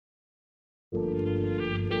Hey,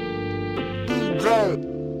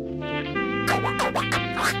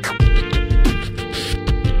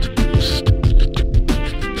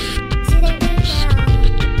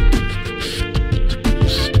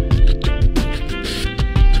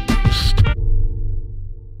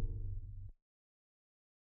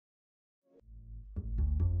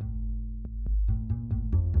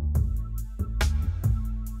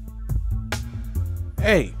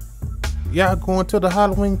 y'all going to the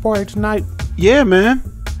Halloween party tonight? Yeah, man.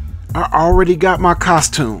 I already got my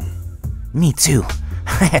costume. Me too.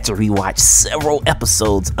 I had to rewatch several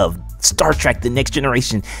episodes of Star Trek: The Next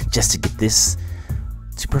Generation just to get this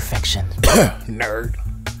to perfection. Nerd.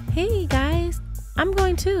 Hey guys, I'm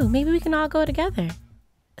going too. Maybe we can all go together.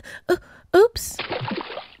 Oops.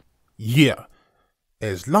 Yeah,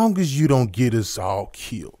 as long as you don't get us all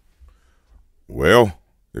killed. Well,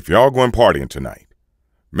 if y'all going partying tonight,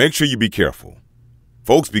 make sure you be careful.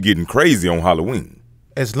 Folks be getting crazy on Halloween.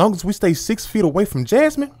 As long as we stay 6 feet away from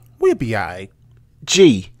Jasmine, we'll be alright.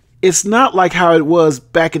 Gee, it's not like how it was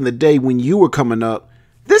back in the day when you were coming up.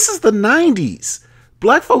 This is the 90s.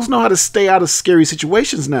 Black folks know how to stay out of scary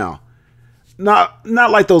situations now. Not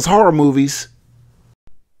like those horror movies.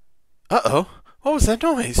 Uh-oh. What was that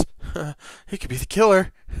noise? He could be the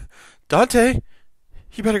killer. Dante,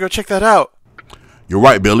 you better go check that out. You're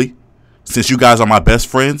right, Billy. Since you guys are my best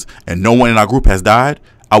friends and no one in our group has died,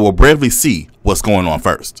 I will bravely see what's going on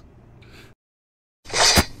first.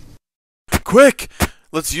 Quick!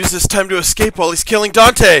 Let's use this time to escape while he's killing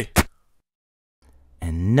Dante!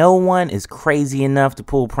 And no one is crazy enough to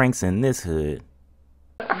pull pranks in this hood.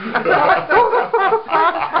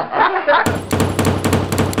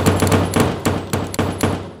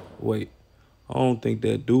 Wait, I don't think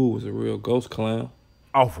that dude was a real ghost clown.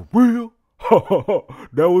 Oh, for real?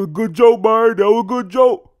 That was a good joke, man. That was a good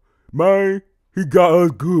joke. Man, he got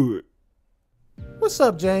us good. What's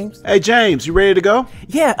up, James? Hey, James, you ready to go?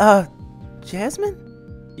 Yeah,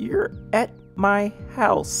 Jasmine? You're at my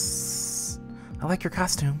house. I like your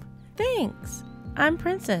costume. Thanks. I'm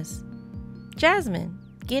Princess. Jasmine.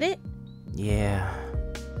 Get it? Yeah.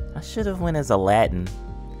 I should have went as Aladdin.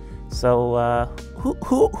 So,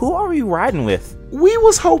 who are we riding with? We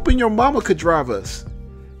was hoping your mama could drive us.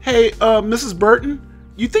 Hey, Mrs. Burton,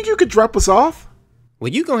 you think you could drop us off?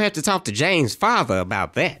 Well, you gonna have to talk to James' father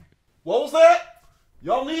about that. What was that?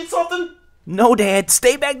 Y'all need something? No, Dad.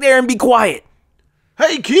 Stay back there and be quiet.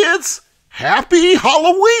 Hey, kids! Happy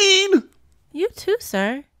Halloween! You too,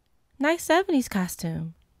 sir. Nice 70s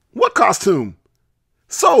costume. What costume?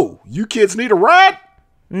 So, you kids need a ride?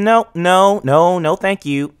 No, thank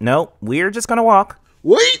you. No, we're just gonna walk.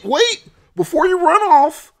 Wait! Before you run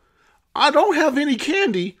off, I don't have any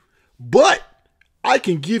candy, but I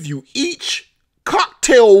can give you each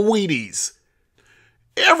cocktail Wheaties.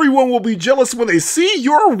 Everyone will be jealous when they see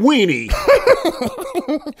your weenie.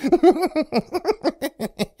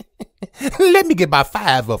 Let me get about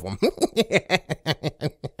 5 of them.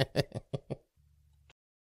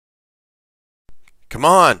 Come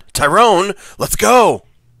on, Tyrone, let's go!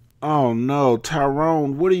 Oh no,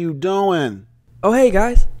 Tyrone, what are you doing? Oh hey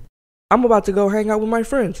guys, I'm about to go hang out with my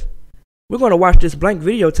friends. We're going to watch this blank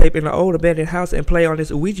videotape in an old abandoned house and play on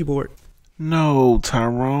this Ouija board. No,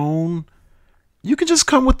 Tyrone. You can just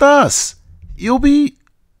come with us. You'll be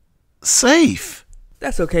safe.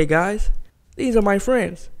 That's okay, guys. These are my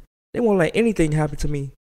friends. They won't let anything happen to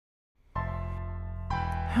me.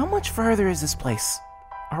 How much further is this place?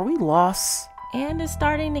 Are we lost? And it's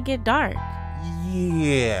starting to get dark.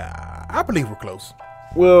 Yeah, I believe we're close.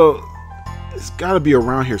 Well, it's got to be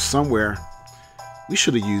around here somewhere. We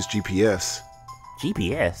should have used GPS.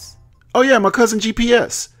 GPS? Oh yeah, my cousin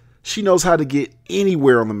GPS. She knows how to get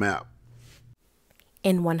anywhere on the map.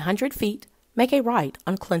 In 100 feet, make a right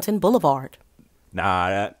on Clinton Boulevard.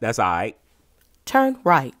 Nah, that's all right. Turn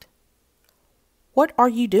right. What are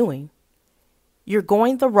you doing? You're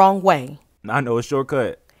going the wrong way. I know a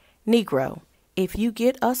shortcut. Negro, if you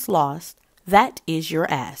get us lost, that is your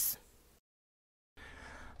ass.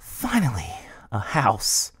 Finally, a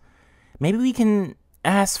house. Maybe we can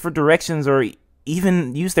ask for directions or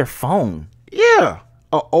even use their phone. Yeah,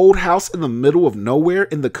 an old house in the middle of nowhere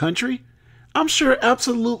in the country? I'm sure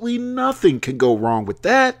absolutely nothing can go wrong with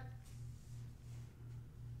that.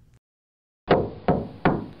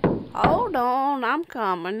 Hold on, I'm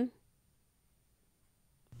coming.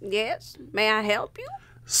 Yes, may I help you?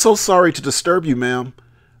 So sorry to disturb you, ma'am,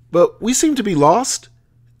 but we seem to be lost.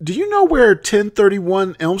 Do you know where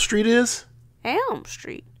 1031 Elm Street is? Elm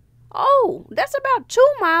Street? Oh, that's about 2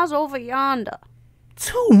 miles over yonder.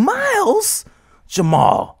 2 miles?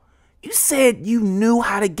 Jamal, you said you knew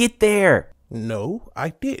how to get there. No,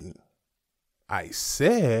 I didn't. I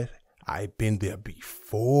said I've been there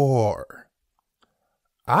before.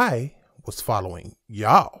 I was following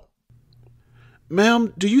y'all.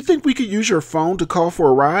 Ma'am, do you think we could use your phone to call for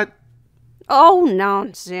a ride? Oh,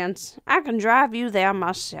 nonsense. I can drive you there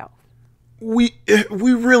myself. We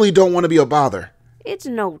really don't want to be a bother. It's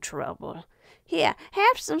no trouble. Here,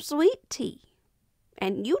 have some sweet tea.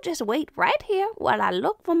 And you just wait right here while I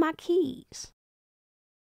look for my keys.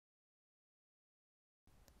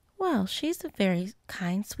 Well, she's a very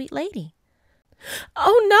kind, sweet lady.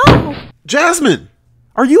 Oh, no! Jasmine!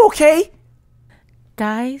 Are you okay?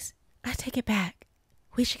 Guys, I take it back.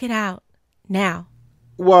 We should get out. Now.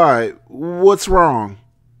 Why? What's wrong?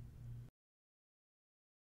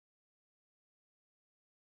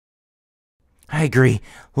 I agree.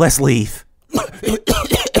 Let's leave.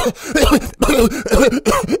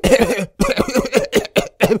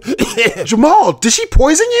 Jamal, did she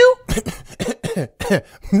poison you?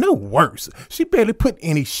 No worse. She barely put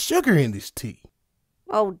any sugar in this tea.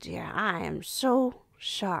 Oh, dear, I am so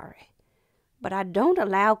sorry. But I don't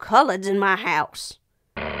allow coloreds in my house.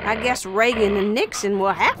 I guess Reagan and Nixon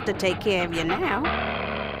will have to take care of you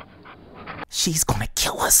now. She's gonna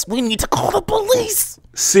kill us. We need to call the police.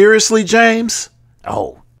 Seriously, James?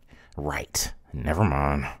 Oh, right. Never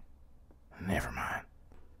mind. Never mind.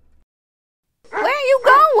 Where are you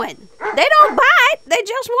going? They don't bite. They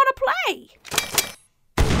just want to play.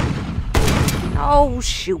 Oh,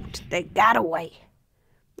 shoot. They got away.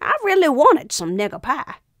 I really wanted some nigger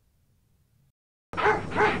pie.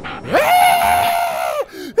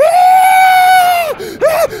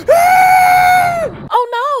 Oh,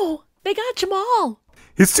 no! They got Jamal.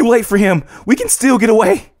 It's too late for him. We can still get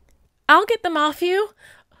away. I'll get them off you.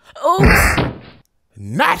 Oops.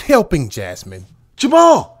 Not helping, Jasmine.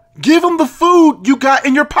 Jamal, give him the food you got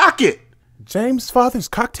in your pocket. James' father's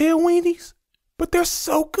cocktail weenies? But they're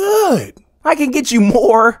so good. I can get you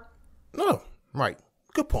more. Oh, right.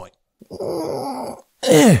 Good point.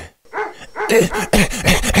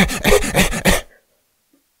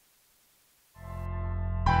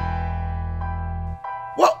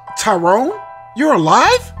 What, Tyrone? You're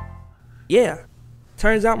alive? Yeah.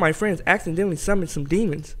 Turns out my friends accidentally summoned some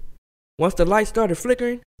demons. Once the light started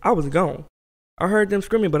flickering, I was gone. I heard them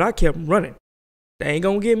screaming, but I kept running. They ain't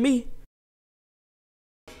gonna get me.